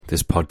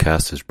This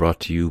podcast is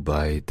brought to you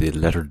by the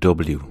letter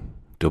W.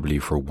 W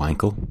for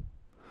Wankle,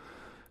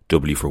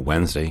 W for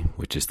Wednesday,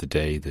 which is the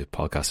day the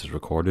podcast is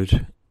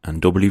recorded,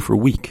 and W for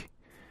week,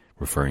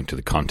 referring to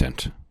the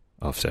content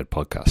of said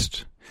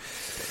podcast.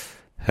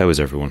 How is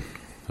everyone?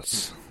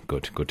 That's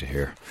good to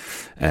hear.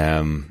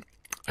 I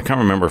can't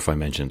remember if I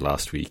mentioned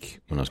last week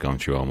when I was going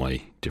through all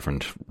my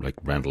different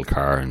rental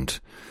car and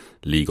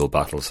legal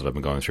battles that I've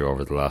been going through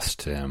over the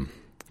last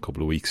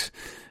couple of weeks.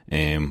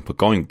 But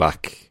going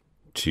back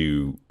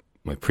to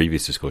my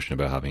previous discussion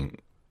about having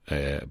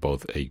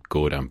both a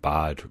good and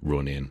bad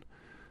run-in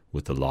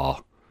with the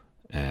law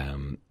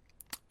in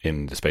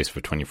the space of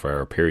a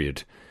 24-hour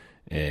period,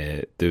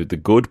 the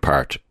good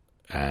part,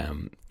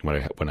 when I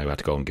had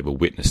to go and give a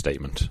witness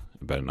statement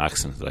about an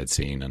accident that I'd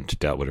seen and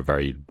dealt with a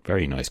very,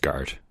 very nice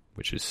guard,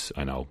 which is,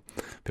 I know,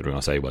 people are going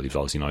to say, well, he was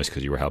obviously nice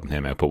because you were helping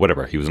him out, but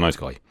whatever, he was a nice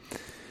guy.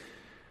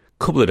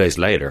 A couple of days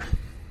later,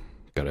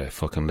 got a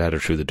fucking letter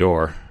through the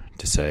door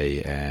to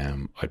say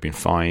I'd been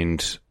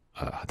fined,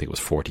 I think it was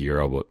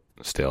 €40, but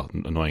still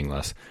annoying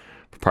less,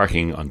 for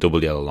parking on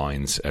double yellow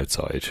lines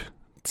outside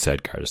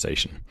said Garda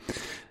station.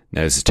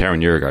 Now, this is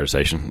Terranure Garda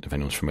station, if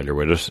anyone's familiar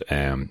with it.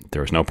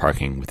 There is no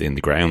parking within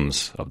the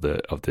grounds of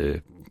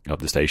the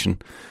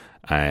station.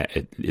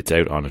 It's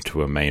out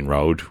onto a main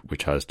road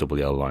which has double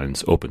yellow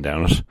lines up and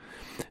down it.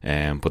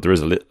 But there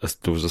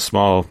was a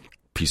small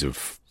piece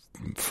of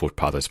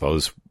footpath, I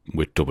suppose,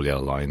 with double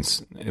yellow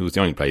lines. It was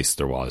the only place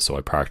there was, so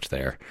I parked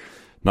there.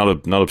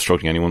 Not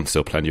obstructing anyone,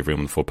 still plenty of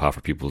room on the footpath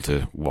for people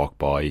to walk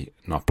by,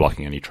 not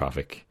blocking any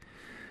traffic.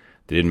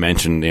 They didn't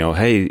mention,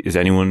 hey, is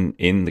anyone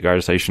in the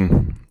Garda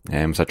station?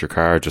 Is that your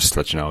car? Just to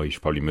let you know, you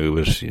should probably move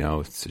it,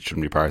 it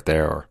shouldn't be parked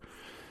there, or,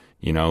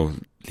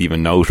 leave a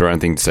note or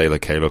anything to say,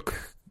 hey, look,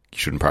 you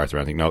shouldn't park there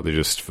or anything. No, they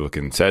just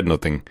fucking said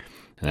nothing,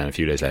 and then a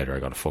few days later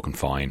I got a fucking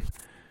fine,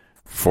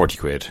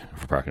 £40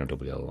 for parking on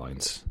double yellow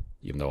lines,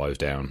 even though I was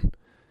down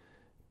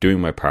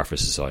doing my part for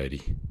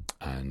society.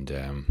 And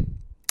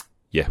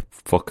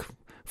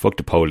fuck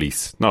the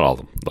police. Not all of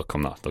them. Look,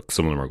 I'm not. Look,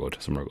 some of them are good.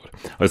 Some are good.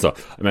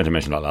 I meant to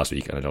mention that last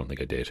week, and I don't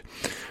think I did.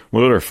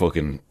 What other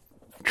fucking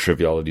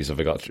trivialities have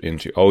I got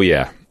into? Oh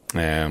yeah,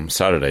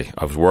 Saturday.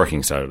 I was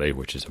working Saturday,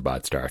 which is a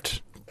bad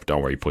start.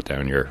 Don't worry, put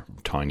down your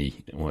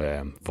tiny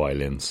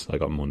violins. I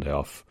got Monday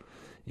off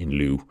in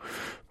lieu.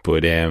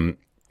 But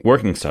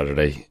working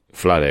Saturday,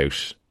 flat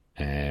out.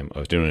 I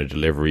was doing a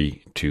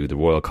delivery to the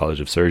Royal College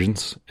of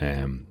Surgeons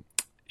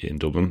in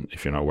Dublin.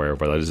 If you're not aware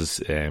of where that is,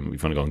 if you want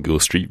to go on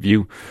Google Street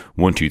View,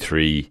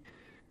 123,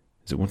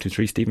 is it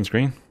 123 Stephen's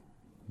Green?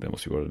 That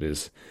must be what it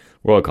is.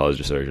 Royal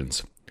College of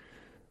Surgeons.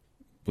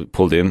 We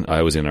pulled in.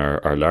 I was in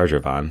our larger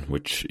van,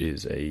 which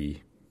is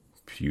a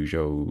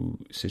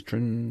Peugeot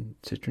Citroen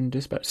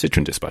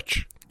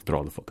Dispatch. They're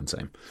all the fucking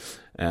same.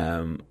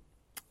 I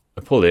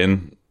pulled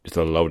in, it's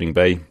a loading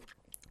bay,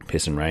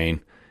 piss and rain,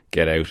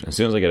 get out. And as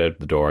soon as I get out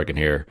the door, I can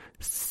hear,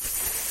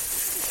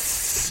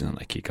 and I'm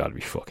like, you gotta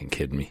be fucking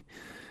kidding me.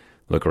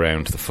 Look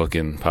around to the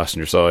fucking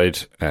passenger side,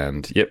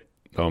 and yep,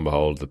 lo and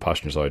behold, the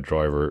passenger side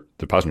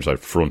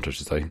front, I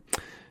should say,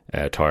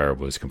 tyre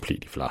was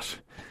completely flat.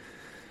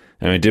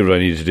 And I did what I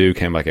needed to do,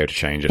 came back out to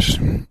change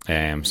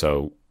it.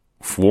 So,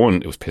 for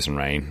one, it was piss and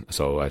rain,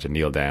 so I had to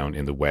kneel down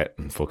in the wet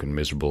and fucking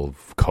miserable,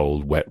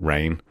 cold, wet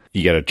rain.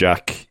 You get a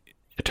jack,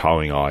 a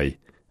towing eye,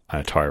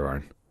 and a tyre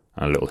iron,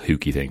 and a little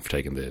hooky thing for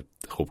taking the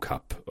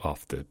hubcap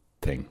off the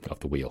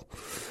wheel.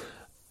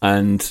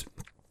 And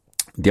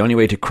the only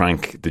way to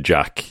crank the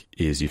jack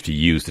is you have to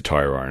use the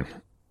tyre iron.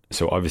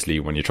 So obviously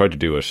when you try to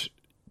do it,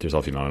 there's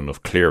obviously not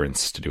enough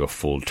clearance to do a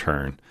full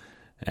turn,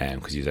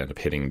 because you end up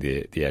hitting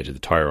the edge of the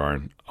tyre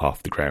iron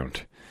off the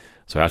ground.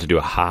 So I had to do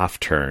a half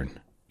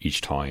turn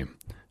each time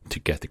to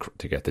get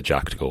the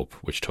jack to go up,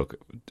 which took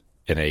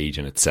an age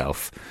in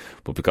itself.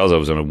 But because I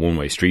was on a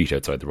one-way street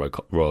outside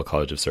the Royal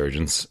College of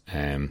Surgeons,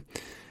 and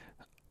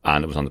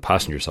it was on the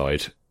passenger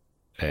side,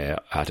 I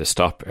had to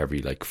stop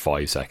every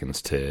 5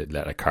 seconds to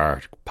let a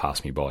car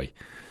pass me by.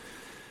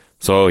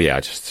 So yeah,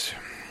 I'm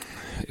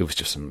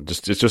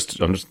just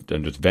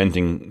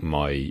venting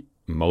my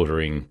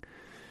motoring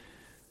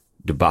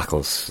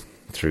debacles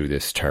through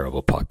this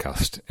terrible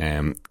podcast.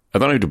 I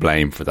don't know who to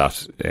blame for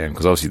that,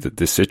 because obviously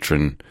the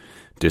Citroen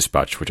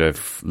Dispatch, which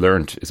I've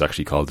learned is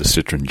actually called the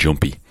Citroen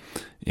Jumpy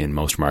in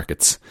most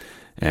markets.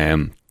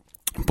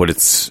 But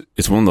it's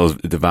one of those,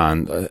 the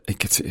van,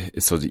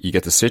 so you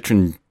get the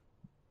Citroen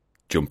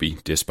Jumpy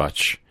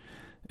Dispatch.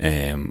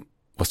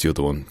 What's the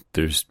other one?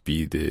 There's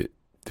the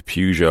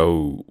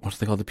Peugeot, what do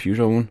they call the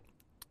Peugeot one?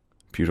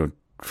 Peugeot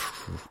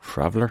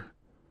Traveller?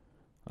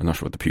 I'm not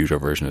sure what the Peugeot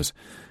version is.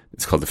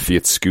 It's called the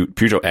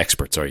Peugeot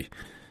Expert, sorry.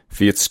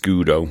 Fiat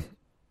Scudo,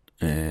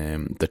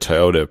 the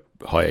Toyota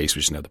Hi-Ace,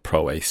 which is now the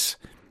Pro Ace,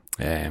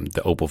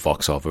 the Opel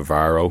Vauxhall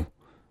Vivaro,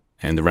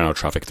 and the Renault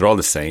Trafic. They're all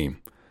the same.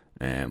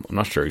 I'm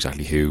not sure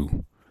exactly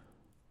who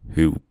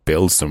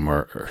builds them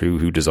or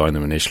who designed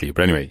them initially.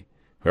 But anyway,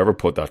 whoever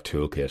put that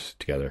toolkit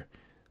together,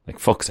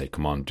 fuck's sake,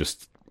 come on,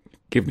 just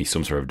give me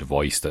some sort of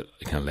device that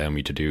can allow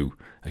me to do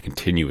a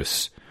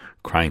continuous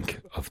crank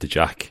of the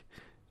jack.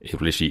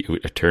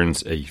 It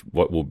turns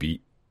what will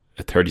be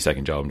a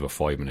 30-second job into a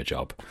 5-minute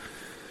job.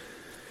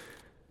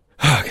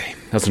 Okay,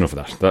 that's enough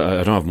of that.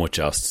 I don't have much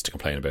else to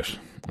complain about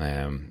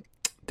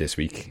this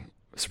week,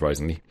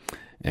 surprisingly.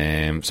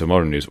 So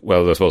modern news.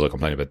 Well, I suppose I'll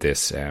complain about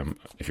this.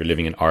 If you're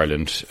living in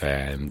Ireland,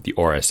 the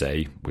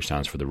RSA, which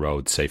stands for the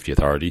Road Safety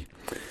Authority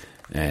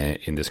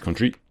in this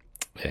country,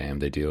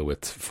 they deal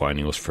with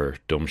fining us for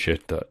dumb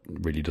shit that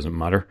really doesn't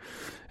matter.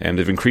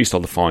 They've increased all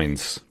the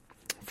fines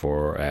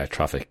for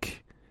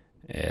traffic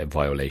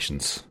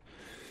violations.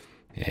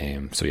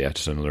 So yeah,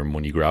 just another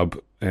money grab.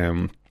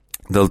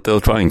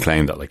 They'll try and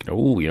claim that, like,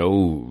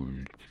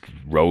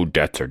 road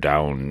deaths are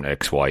down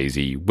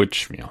XYZ,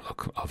 which,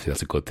 look, obviously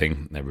that's a good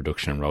thing, a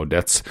reduction in road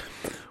deaths.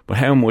 But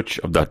how much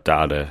of that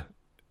data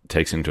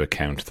takes into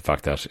account the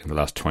fact that in the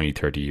last 20,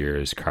 30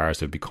 years,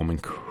 cars have become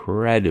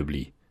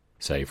incredibly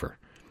safer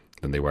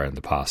than they were in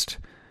the past?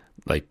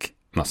 Like,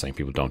 I'm not saying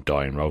people don't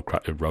die in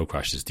road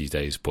crashes these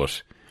days,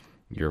 but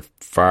you're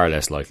far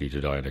less likely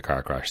to die in a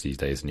car crash these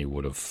days than you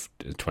would have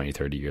 20,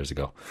 30 years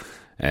ago.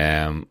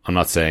 I'm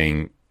not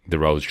saying the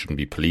roads shouldn't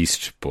be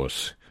policed,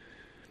 but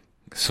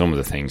some of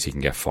the things you can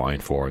get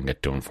fined for and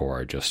get done for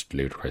are just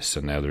ludicrous.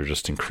 And now they're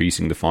just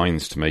increasing the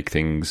fines to make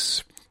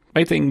things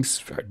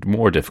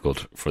more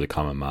difficult for the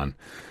common man,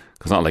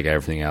 because not like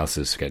everything else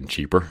is getting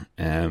cheaper.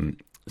 So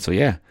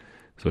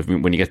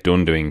when you get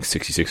done doing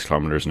 66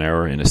 kilometers an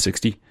hour in a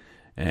 60,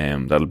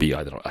 that'll be,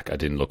 I don't know, I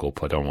didn't look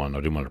up, I didn't want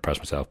to press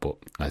myself, but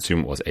I assume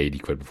it was 80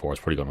 quid before.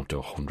 It's probably gone up to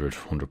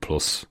 100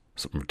 plus,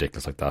 something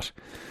ridiculous like that.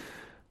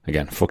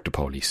 Again, fuck the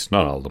police,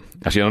 not all of them.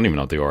 Actually, I don't even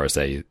know if the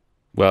RSA,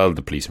 well,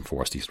 the police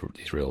enforce these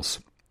rules.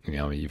 If you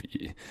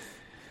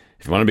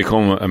want to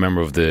become a member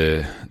of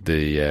the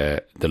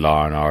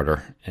law and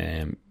order,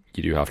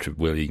 you do have to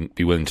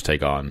be willing to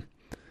take on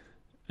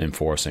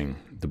enforcing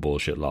the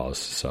bullshit laws.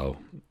 So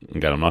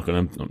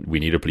again, we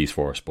need a police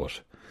force,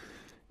 but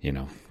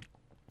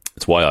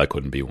it's why I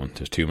couldn't be one.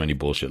 There's too many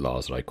bullshit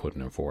laws that I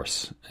couldn't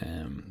enforce.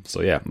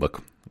 So yeah,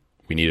 look,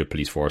 we need a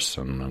police force,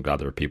 and I'm glad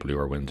there are people who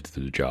are willing to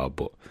do the job,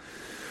 but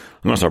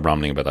I'm going to start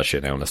rambling about that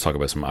shit now, and let's talk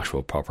about some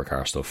actual proper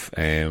car stuff.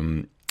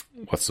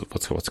 What's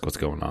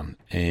going on?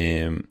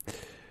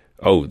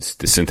 It's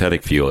the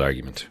synthetic fuel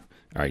argument.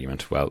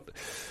 Well,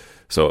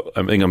 so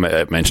I think I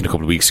mentioned a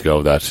couple of weeks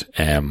ago that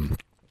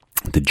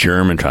the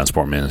German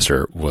transport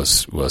minister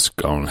was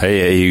going,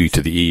 hey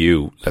to the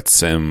EU, let's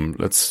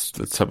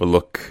have a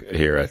look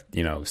here at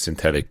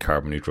synthetic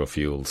carbon neutral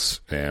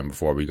fuels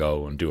before we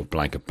go and do a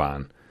blanket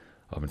ban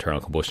of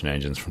internal combustion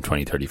engines from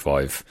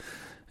 2035.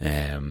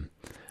 And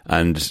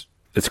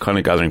it's kind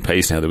of gathering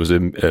pace now. There was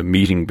a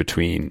meeting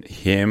between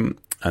him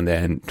and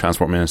then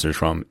transport ministers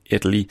from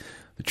Italy,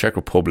 the Czech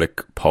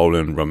Republic,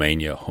 Poland,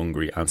 Romania,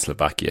 Hungary, and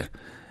Slovakia.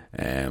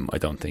 I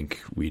don't think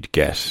we'd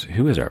get,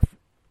 who is our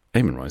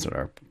Eamon Ryan's not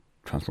our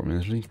transport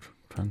minister?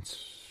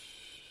 Transport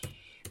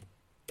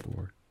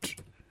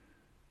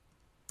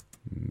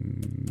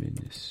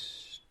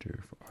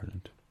minister for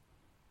Ireland.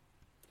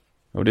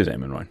 Oh, it is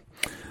Eamon Ryan.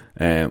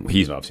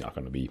 He's obviously not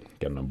going to be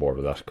getting on board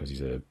with that because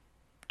he's a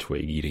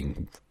twig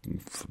eating.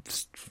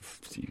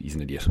 He's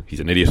an idiot.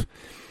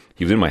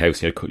 He was in my house.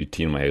 He had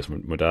tea in my house.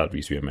 My dad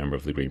used to be a member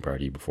of the Green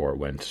Party before it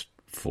went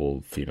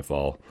full Fianna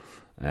Fáil.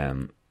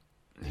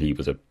 He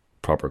was a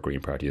proper Green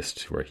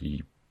Partyist where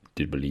he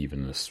did believe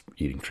in this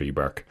eating tree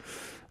bark.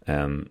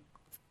 But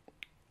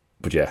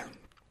yeah,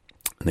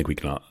 I think we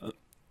cannot.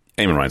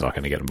 Eamon Ryan's not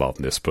going to get involved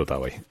in this. Put it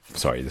that way.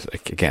 Sorry. This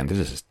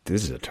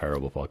is a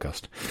terrible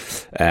podcast.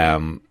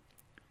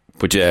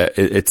 But yeah,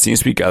 it seems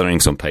to be gathering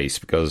some pace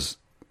because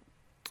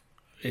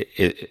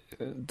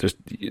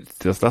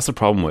that's the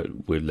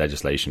problem with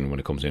legislation when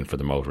it comes in for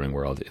the motoring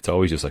world. It's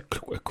always just a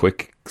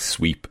quick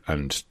sweep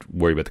and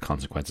worry about the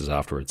consequences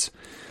afterwards.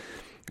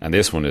 And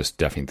this one is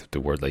definitely the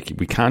word. Like,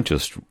 we can't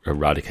just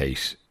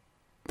eradicate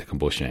the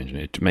combustion engine.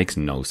 It makes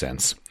no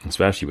sense,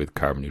 especially with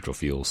carbon neutral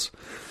fuels.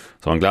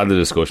 So I'm glad the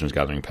discussion is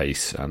gathering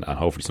pace, and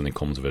hopefully something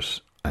comes of it.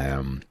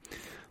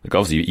 Like,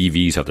 obviously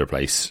EVs have their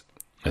place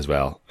as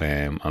well.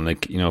 And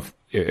like,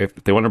 if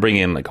they want to bring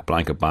in like a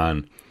blanket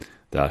ban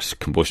that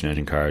combustion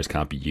engine cars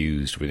can't be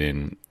used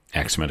within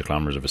X amount of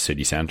kilometres of a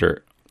city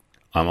centre,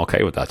 I'm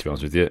okay with that, to be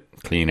honest with you.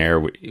 Clean air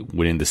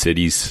within the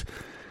cities,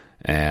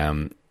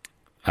 and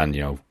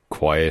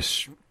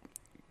quiet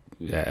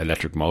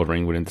electric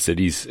motoring within the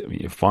cities,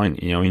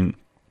 fine.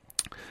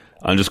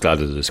 I'm just glad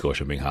there's a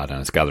discussion being had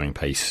and it's gathering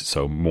pace,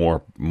 so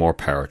more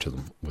power to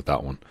them with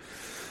that one.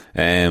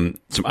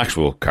 Some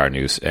actual car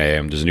news.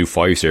 There's a new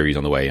 5 Series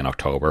on the way in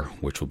October,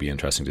 which will be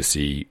interesting to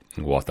see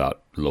what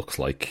that looks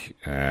like.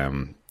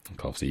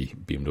 Obviously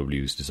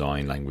BMW's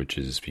design language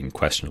has been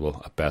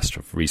questionable at best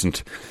of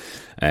recent,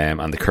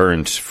 and the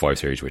current 5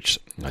 Series, which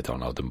I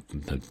don't know the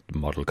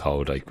model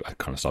code, I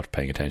kind of stopped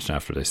paying attention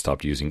after they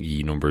stopped using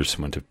E numbers,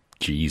 went to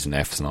G's and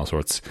F's and all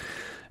sorts.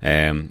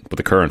 But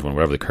the current one,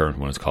 whatever the current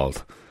one is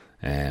called,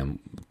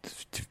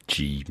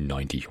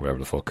 G90, whatever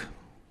the fuck,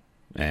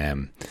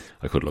 I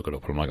could look it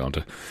up, but I'm not going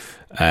to.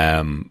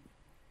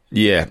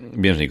 Yeah, be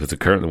interesting because the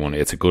current one,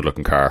 it's a good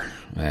looking car,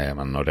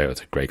 and no doubt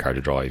it's a great car to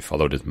drive,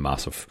 although it is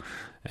massive.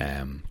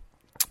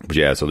 But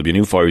yeah, so there'll be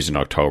new 5s in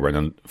October,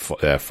 and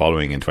then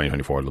following in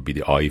 2024, there'll be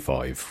the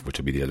i5, which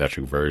will be the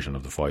electric version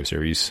of the 5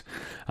 Series,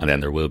 and then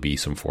there will be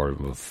some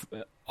form of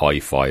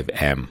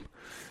i5M.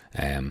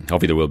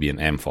 Hopefully there will be an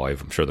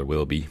M5. I'm sure there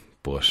will be,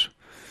 but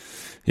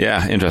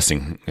yeah,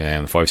 interesting.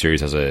 The 5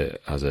 Series has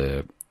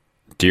a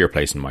dear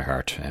place in my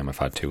heart. I've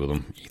had 2 of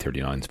them,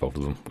 E39s, both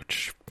of them,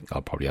 which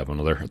I'll probably have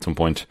another at some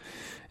point.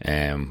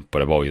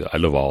 But I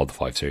love all the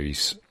 5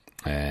 Series.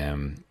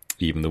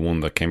 Even the one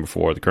that came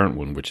before the current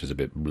one, which is a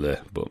bit bleh,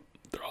 but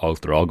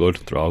they're all good.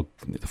 They're all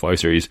the 5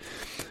 Series.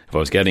 If I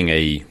was getting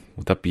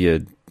would that be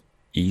a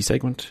E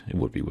segment? It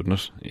would be, wouldn't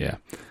it? Yeah.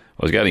 If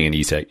I was getting an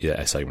E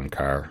segment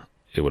car,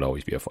 it would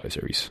always be a 5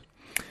 Series.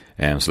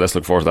 So let's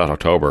look forward to that.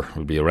 October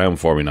will be around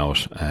before we know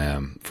it,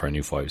 for a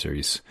new 5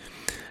 Series.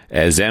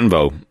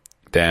 Zenvo,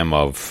 them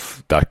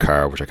of that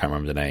car, which I can't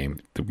remember the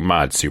name, the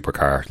mad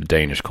supercar, the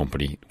Danish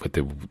company with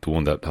the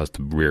one that has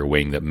the rear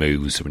wing that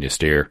moves when you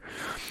steer.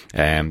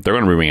 They're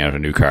going to be bringing out a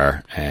new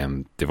car.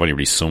 They've only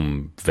released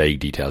some vague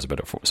details about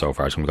it so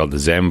far. It's going to be called the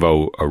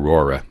Zenvo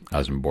Aurora,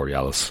 as in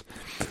Borealis.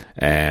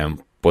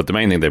 But the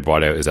main thing they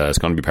brought out is that it's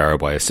going to be powered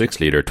by a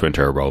 6-litre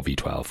twin-turbo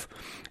V12.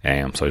 So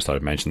I just thought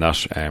I'd mention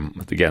that.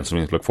 Again,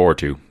 something to look forward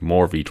to.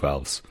 More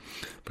V12s.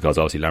 Because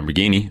obviously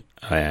Lamborghini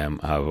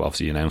have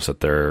obviously announced that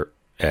their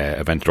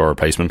Aventador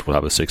replacement will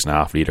have a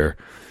 6.5-litre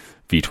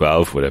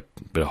V12 with a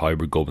bit of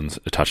hybrid gubbins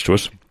attached to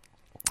it.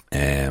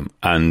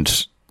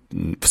 And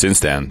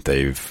since then,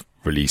 they've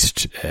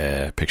released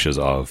pictures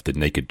of the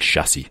naked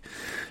chassis,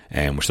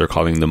 which they're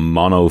calling the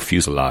mono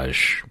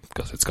fuselage,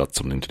 because it's got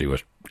something to do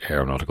with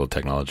aeronautical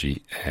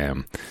technology.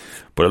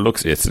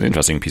 But it's an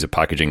interesting piece of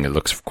packaging. It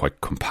looks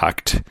quite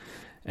compact,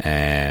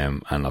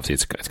 and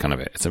obviously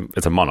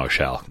it's a mono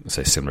shell,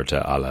 say similar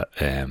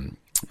to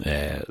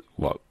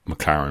what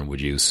McLaren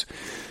would use.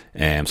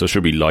 So it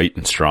should be light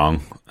and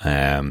strong.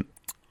 And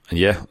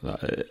yeah,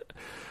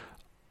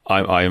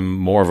 I'm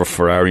more of a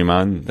Ferrari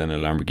man than a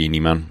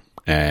Lamborghini man.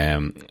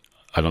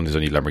 I don't think there's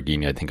any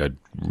Lamborghini I think I'd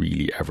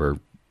really ever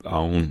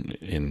own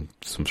in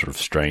some sort of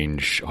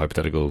strange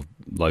hypothetical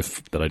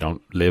life that I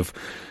don't live.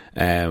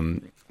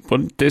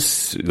 But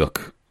this,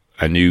 look,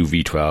 a new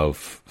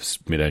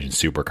V12 mid-engine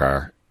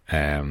supercar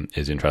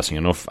is interesting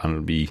enough, and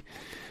it'll be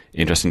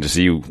interesting to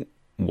see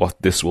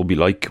what this will be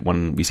like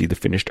when we see the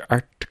finished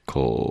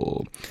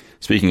article.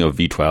 Speaking of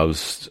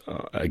V12s,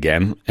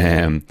 again,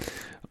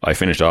 I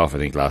finished off, I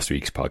think, last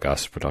week's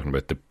podcast for talking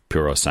about the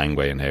Puro Sangue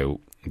and how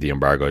the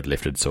embargo had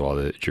lifted, so all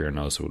the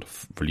journals would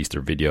have released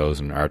their videos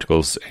and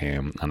articles,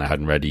 and I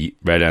hadn't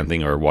read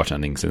anything or watched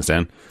anything since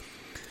then.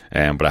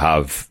 But I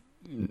have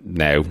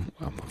now.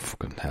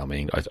 Fucking hell,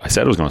 man! I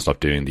said I was going to stop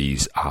doing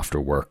these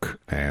after work.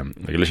 I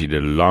literally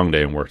did a long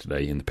day in work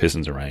today in the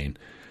pissings of rain.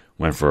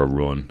 Went for a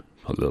run.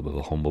 A little bit of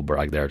a humble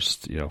brag there,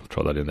 just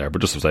throw that in there.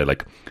 But just to say,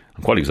 like,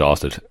 I'm quite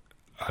exhausted,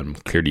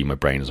 and clearly my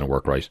brain doesn't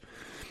work right.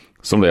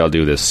 Someday I'll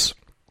do this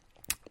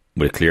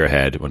with a clear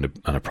head and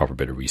a proper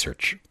bit of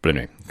research. But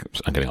anyway,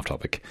 I'm getting off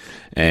topic.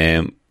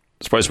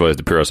 Surprise,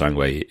 the Puro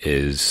Sangue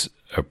is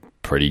a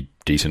pretty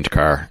decent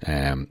car.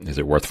 Is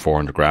it worth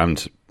 400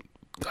 grand?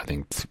 I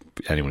think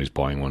anyone who's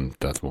buying one,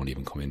 that won't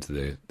even come into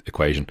the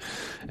equation.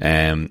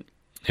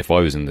 If I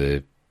was in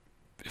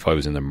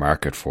the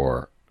market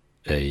for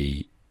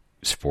a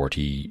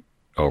sporty,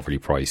 overly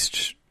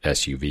priced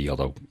SUV,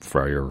 although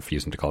Ferrari are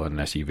refusing to call it an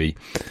SUV,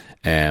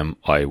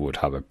 I would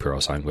have a Puro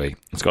Sangue.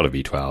 It's got a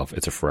V12.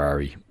 It's a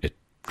Ferrari. It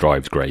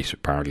drives great,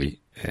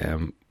 apparently.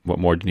 What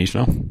more do you need to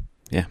know?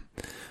 Yeah,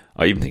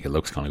 I even think it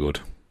looks kind of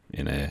good.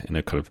 In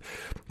a kind of,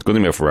 the good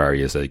thing about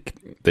Ferrari is, like,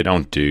 they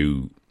don't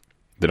do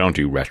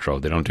retro.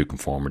 They don't do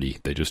conformity.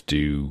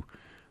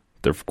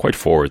 They're quite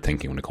forward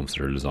thinking when it comes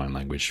to their design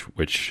language,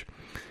 which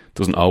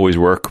doesn't always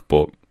work.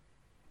 But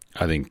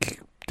I think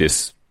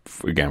this,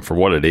 again, for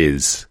what it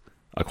is,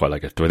 I quite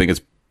like it. Do I think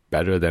it's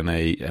better than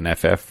an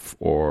FF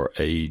or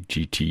a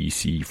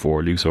GTC4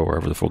 Lusso, or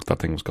whatever the fuck that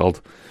thing was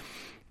called?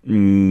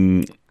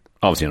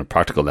 Obviously, on a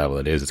practical level,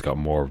 it is. It's got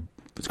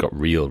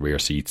real rear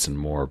seats and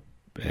more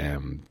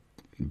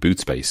boot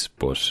space,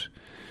 but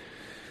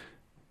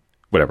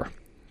whatever.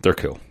 They're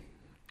cool.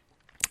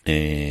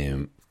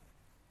 F1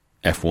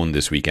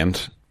 this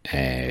weekend.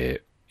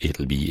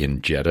 It'll be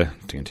in Jeddah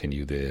to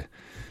continue the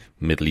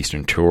Middle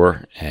Eastern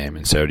tour.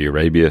 In Saudi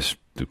Arabia,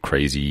 the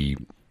crazy,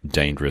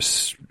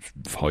 dangerous,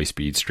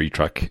 high-speed street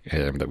track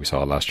that we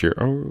saw last year.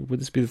 Or would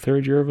this be the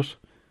third year of it?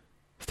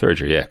 Third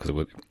year, yeah, because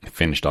it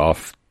finished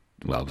off.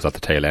 Well, it was at the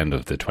tail end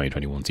of the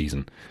 2021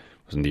 season.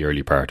 It was in the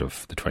early part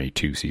of the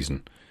 22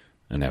 season,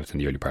 and now it's in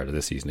the early part of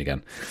this season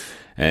again.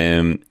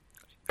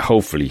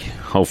 Hopefully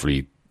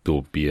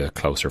there'll be a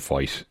closer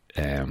fight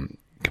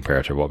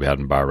compared to what we had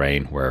in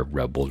Bahrain, where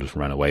Red Bull just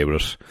ran away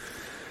with it.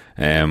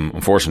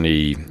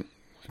 Unfortunately,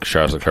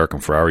 Charles Leclerc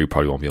and Ferrari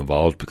probably won't be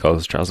involved,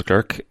 because Charles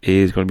Leclerc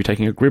is going to be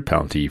taking a grid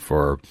penalty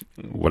for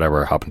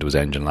whatever happened to his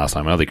engine last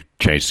time. I know they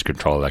changed his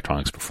control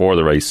electronics before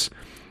the race,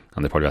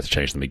 and they probably have to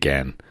change them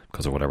again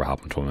because of whatever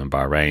happened to him in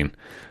Bahrain.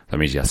 That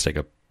means he has to take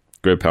a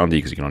grid penalty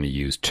because he can only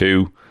use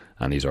 2,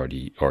 and he's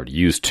already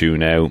used 2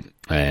 now.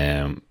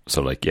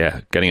 So like,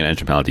 yeah, getting an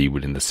entry penalty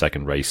within the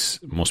second race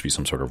must be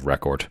some sort of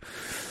record.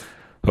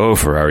 Oh,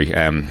 Ferrari.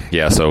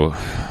 Yeah, so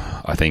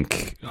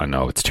I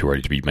know it's too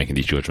early to be making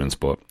these judgments,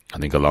 but I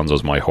think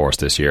Alonso's my horse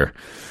this year.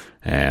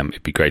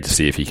 It'd be great to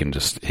see if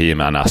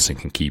him and Aston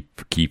can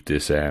keep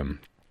this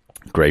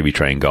gravy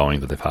train going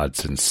that they've had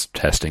since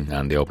testing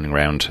and the opening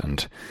round,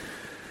 and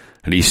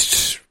at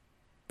least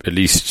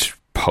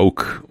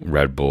poke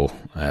Red Bull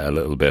a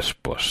little bit.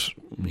 But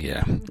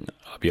yeah,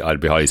 I'd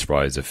be highly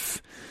surprised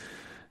if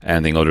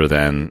anything other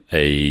than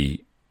a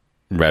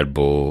Red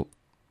Bull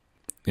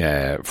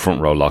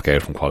front row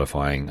lockout from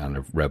qualifying and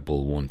a Red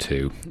Bull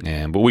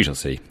 1-2. But we shall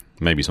see.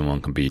 Maybe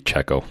someone can beat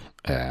Checo,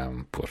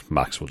 but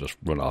Max will just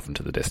run off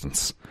into the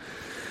distance.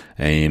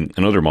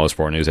 Another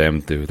motorsport news,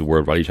 the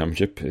World Rally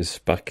Championship is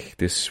back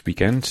this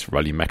weekend,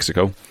 Rally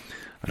Mexico.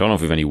 I don't know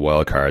if we have any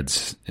wild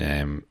cards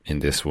in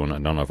this one. I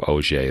don't know if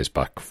Ogier is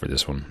back for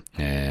this one,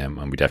 and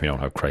we definitely don't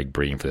have Craig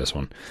Breen for this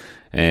one.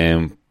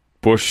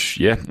 But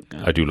yeah,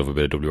 I do love a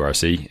bit of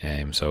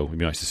WRC, so it'd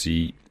be nice to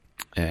see.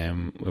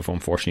 If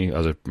unfortunately,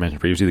 as I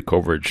mentioned previously, the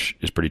coverage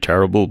is pretty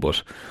terrible,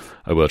 but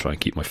I will try and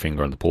keep my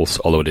finger on the pulse,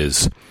 although it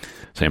is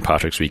St.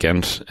 Patrick's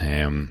weekend,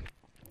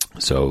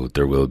 so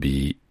there will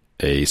be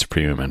a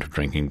supreme amount of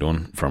drinking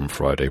done from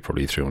Friday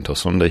probably through until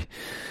Sunday,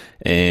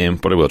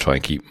 but I will try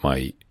and keep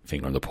my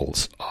finger on the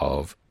pulse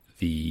of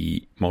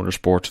the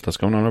motorsport that's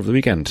going on over the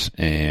weekend.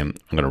 I'm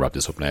going to wrap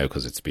this up now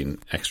because it's been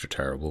extra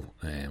terrible.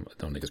 I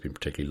don't think it's been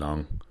particularly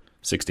long.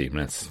 16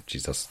 minutes.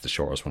 Jeez, that's the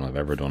shortest one I've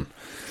ever done.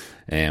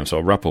 So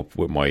I'll wrap up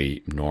with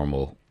my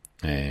normal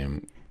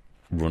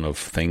run of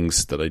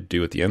things that I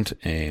do at the end.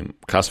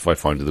 Classified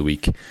find of the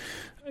week.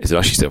 Is it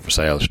actually still for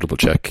sale? I should double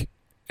check.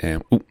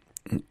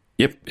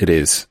 Yep, it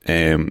is.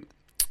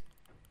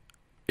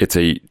 It's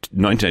a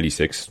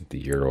 1996, the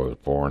year I was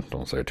born,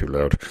 don't say it too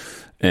loud.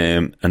 A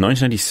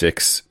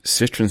 1996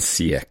 Citroen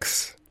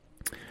CX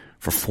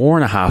for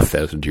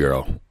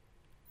 €4,500,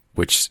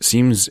 which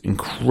seems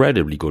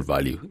incredibly good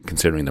value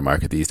considering the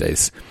market these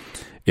days.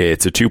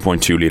 It's a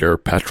 2.2 litre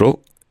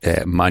petrol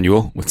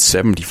manual with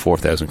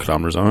 74,000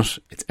 kilometres on it.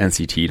 It's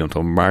NCT'd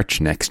until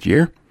March next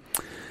year.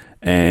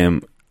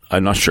 I'm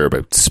not sure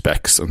about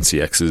specs on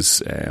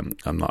CXs.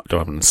 Don't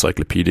have an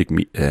encyclopedic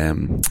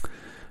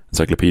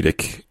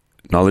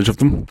knowledge of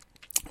them,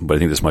 but I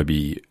think this might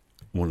be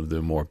one of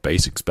the more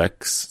basic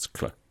specs. It's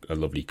a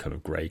lovely kind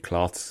of grey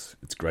cloth.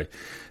 It's great.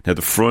 Now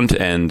the front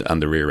end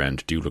and the rear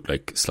end do look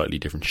like slightly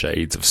different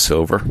shades of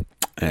silver,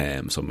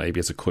 so maybe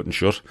it's a cut and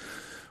shut.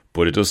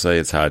 But it does say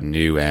it's had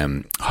new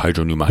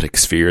hydropneumatic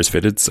spheres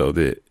fitted, so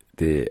the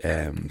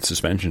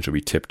suspension should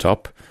be tip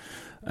top.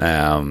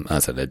 As I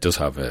said, it does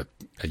have a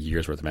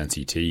year's worth of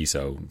NCT,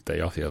 so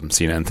they obviously haven't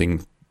seen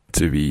anything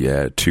to be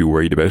too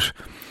worried about.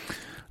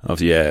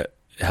 Obviously, it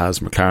has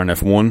McLaren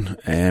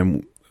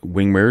F1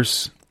 wing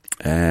mirrors.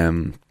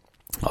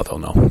 Although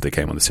no, they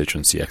came on the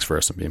Citroen CX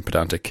first. I'm being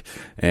pedantic.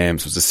 So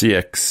it's a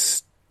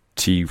CX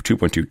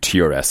 2.2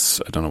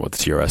 TRS. I don't know what the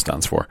TRS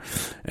stands for.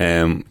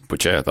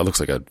 But yeah, that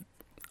looks like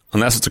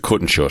unless it's a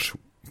cut and shut,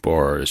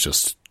 or it's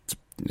just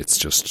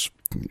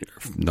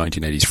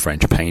 1980s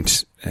French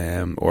paint,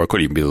 or it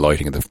could even be the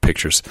lighting of the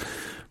pictures.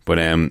 But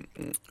I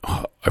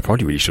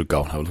probably really should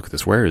go and have a look at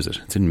this. Where is it?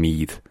 It's in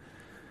Meath.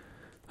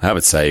 I have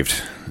it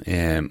saved.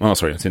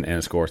 It's in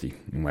Enniscorthy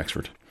in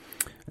Wexford.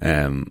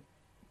 But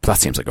that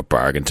seems like a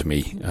bargain to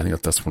me. I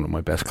think that's one of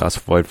my best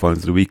classified finds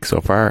of the week so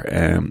far.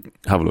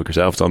 Have a look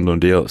yourself. It's on done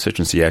deal.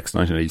 Citroen CX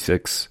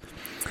 1986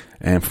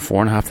 for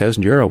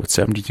 €4,500 with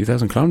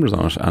 72,000 kilometres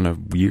on it and a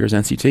year's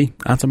NCT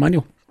and it's a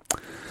manual.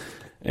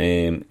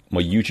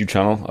 My YouTube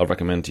channel I'll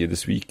recommend to you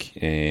this week,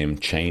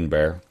 Chain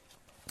Bear.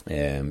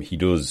 He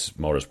does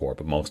motorsport,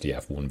 but mostly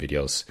F1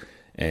 videos.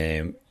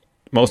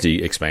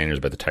 Mostly explainers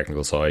about the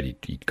technical side.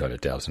 He kind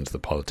of delves into the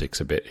politics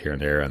a bit here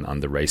and there and on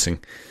the racing.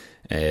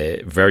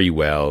 Very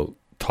well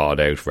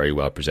thought out, very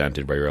well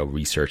presented, very well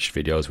researched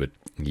videos.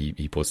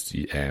 He puts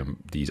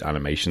these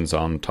animations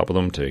on top of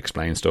them to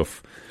explain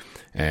stuff.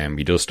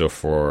 He does stuff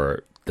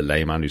for the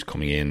layman who's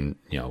coming in,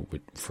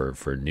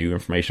 for new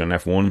information on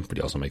F1, but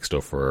he also makes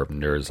stuff for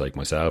nerds like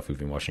myself who've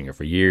been watching it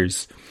for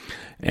years.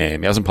 He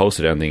hasn't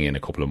posted anything in a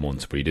couple of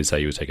months, but he did say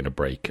he was taking a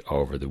break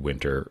over the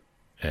winter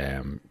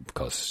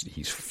because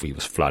he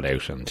was flat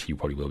out, and he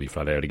probably will be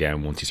flat out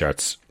again once he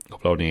starts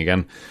uploading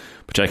again.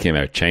 But check him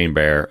out, Chain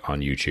Bear on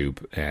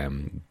YouTube.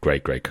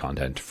 Great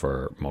content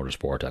for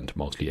motorsport and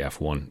mostly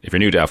F1. If you're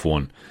new to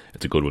F1,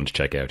 it's a good one to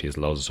check out. He has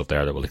loads of stuff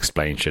there that will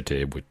explain shit to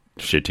you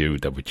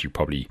that which you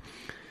probably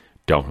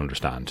don't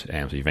understand. So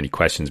if you have any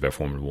questions about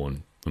Formula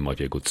 1, it might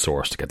be a good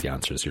source to get the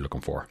answers you're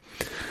looking for.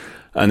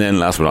 And then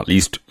last but not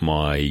least,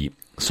 my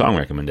song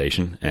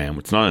recommendation.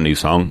 It's not a new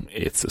song.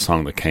 It's a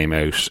song that came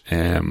out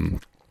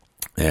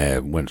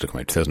when did it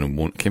come out?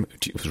 2001.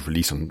 It was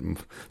released on,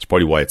 it's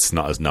probably why it's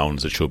not as known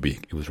as it should be.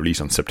 It was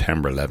released on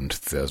September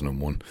 11th,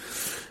 2001.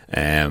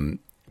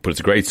 But it's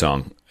a great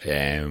song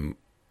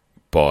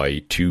by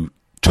two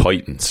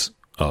titans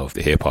of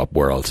the hip-hop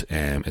world.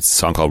 It's a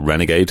song called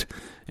Renegade.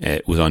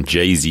 It was on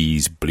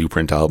Jay-Z's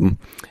Blueprint album,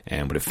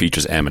 but it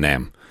features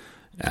Eminem.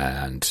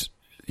 And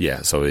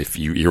yeah, so if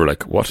you were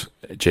like, what?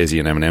 Jay-Z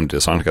and Eminem did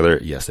a song together?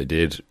 Yes, they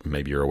did.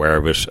 Maybe you're aware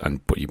of it,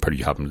 but you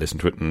probably haven't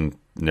listened to it in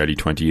nearly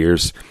 20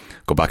 years.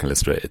 Go back and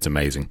listen to it. It's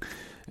amazing.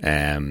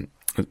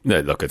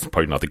 Look, it's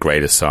probably not the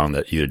greatest song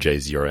that either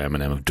Jay-Z or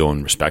Eminem have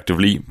done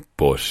respectively,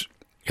 but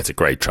it's a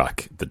great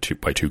track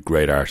by two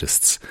great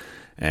artists.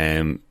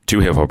 Two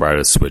hip-hop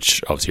artists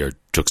which obviously are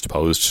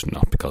juxtaposed,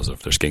 not because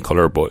of their skin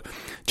colour, but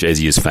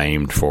Jay-Z is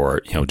famed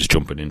for, just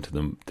jumping into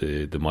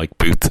the mic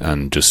booth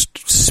and just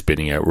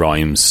spitting out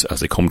rhymes as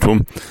they come to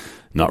him,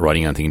 not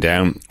writing anything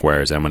down,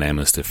 whereas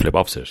Eminem is the flip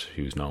opposite,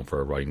 who's known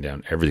for writing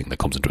down everything that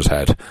comes into his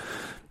head.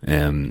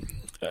 And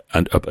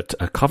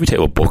a coffee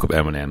table book of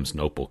Eminem's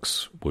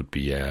notebooks would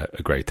be a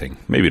great thing.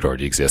 Maybe it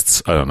already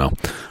exists. I don't know.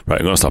 Right,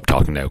 I'm going to stop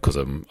talking now because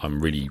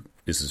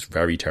this is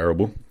very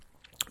terrible.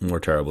 More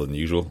terrible than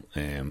usual.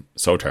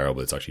 So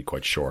terrible it's actually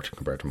quite short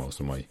compared to most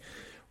of my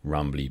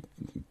rambly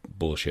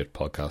bullshit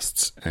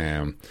podcasts.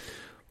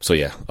 So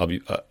yeah, I'll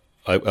be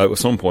at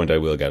some point I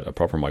will get a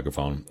proper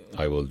microphone.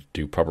 I will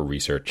do proper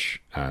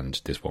research, and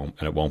it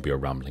won't be a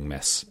rambling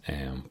mess.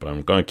 But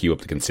I'm going to keep up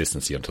the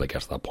consistency until I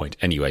get to that point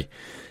anyway.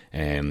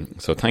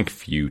 So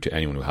thank you to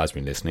anyone who has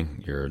been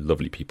listening. You're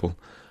lovely people.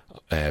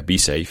 Be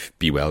safe,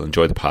 be well,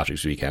 enjoy the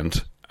Patrick's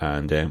weekend,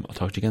 and I'll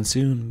talk to you again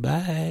soon.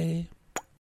 Bye.